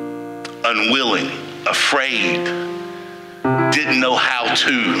unwilling, afraid, didn't know how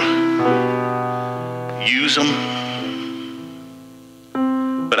to use them.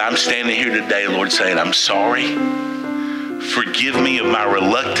 But I'm standing here today, Lord, saying, I'm sorry. Forgive me of my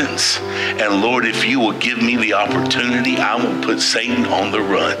reluctance. And Lord, if you will give me the opportunity, I will put Satan on the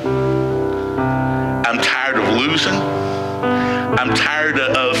run. I'm tired of losing. I'm tired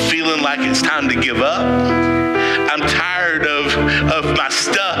of feeling like it's time to give up. I'm tired of my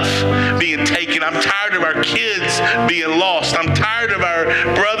stuff being taken. I'm tired of our kids being lost. I'm tired of our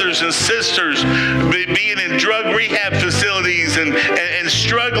brothers and sisters being in drug rehab facilities and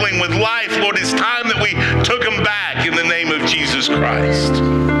struggling with life. Lord, it's time that we took them back in the name of Jesus Christ.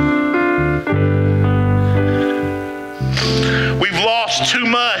 We've lost too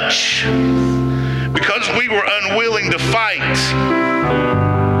much because we were unwilling to fight.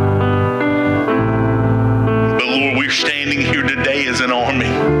 But Lord, we're standing here today as an army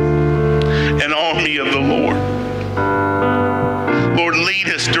of the Lord. Lord, lead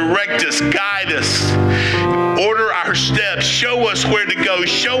us, direct us, guide us, order our steps, show us where to go,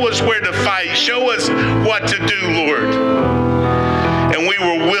 show us where to fight, show us what to do, Lord. And we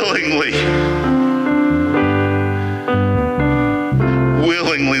will willingly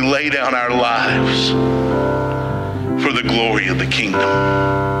lay down our lives for the glory of the kingdom.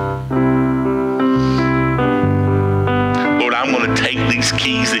 Lord, I'm going to take these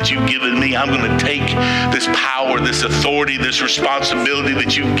keys that you've given me. I'm going to take this power, this authority, this responsibility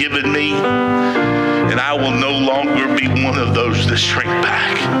that you've given me. And I will no longer be one of those that shrink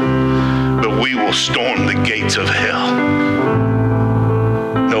back, but we will storm the gates of hell.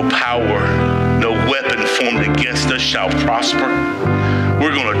 No power, no weapon formed against us shall prosper.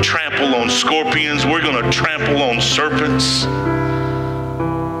 We're going to trample on scorpions. We're going to trample on serpents.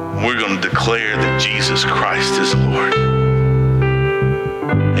 We're going to declare that Jesus Christ is Lord.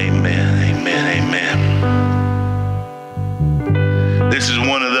 Amen, amen, amen. This is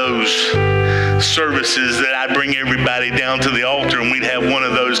one of those services that I bring everybody down to the altar and we'd have one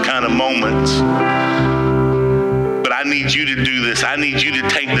of those kind of moments. But I need you to do this. I need you to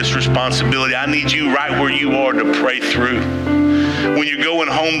take this responsibility. I need you right where you are to pray through. When you're going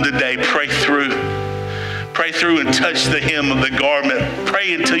home today, pray through. Pray through and touch the hem of the garment.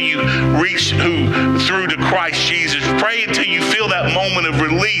 Pray until you reach through to Christ Jesus. Pray until you feel that moment of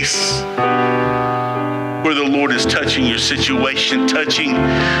release where the Lord is touching your situation, touching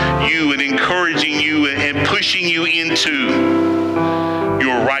you and encouraging you and pushing you into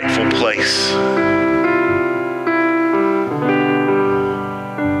your rightful place.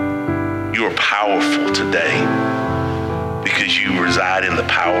 You are powerful today because you reside in the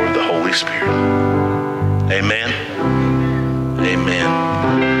power of the Holy Spirit. Amen.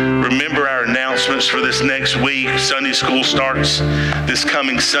 Amen. Remember our announcements for this next week. Sunday school starts this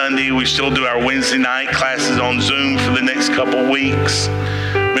coming Sunday. We still do our Wednesday night classes on Zoom for the next couple weeks.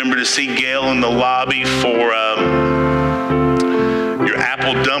 Remember to see Gail in the lobby for your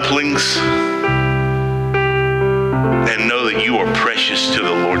apple dumplings. And know that you are precious to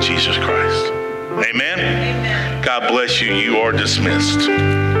the Lord Jesus Christ. Amen. Amen. God bless you. You are dismissed.